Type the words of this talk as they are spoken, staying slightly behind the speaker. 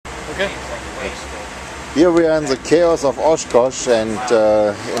Okay. Here we are in the chaos of Oshkosh, and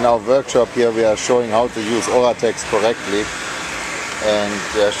in our workshop here we are showing how to use Oratex correctly, and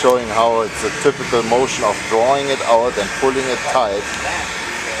we are showing how it's a typical motion of drawing it out and pulling it tight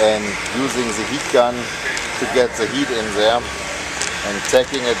and using the heat gun to get the heat in there and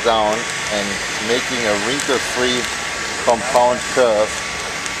tacking it down and making a wrinkle-free compound curve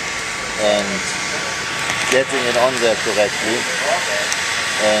and getting it on there correctly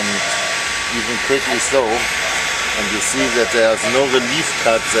and even quickly so, and you see that there's no relief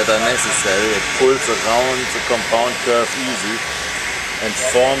cuts that are necessary. It pulls around the compound curve easy and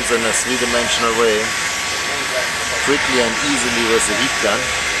forms in a three-dimensional way quickly and easily with the heat gun,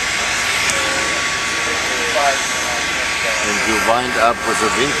 and you wind up with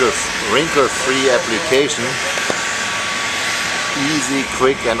a wrinkle-free application, easy,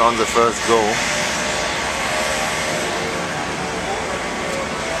 quick and on the first go.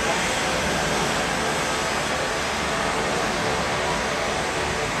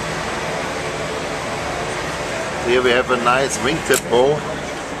 Here we have a nice wingtip bow,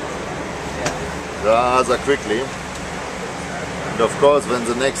 rather quickly. And of course, when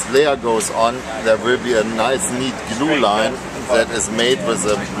the next layer goes on, there will be a nice neat glue line that is made with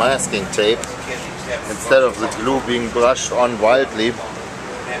a masking tape. Instead of the glue being brushed on wildly,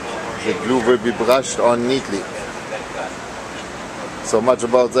 the glue will be brushed on neatly. So much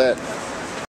about that.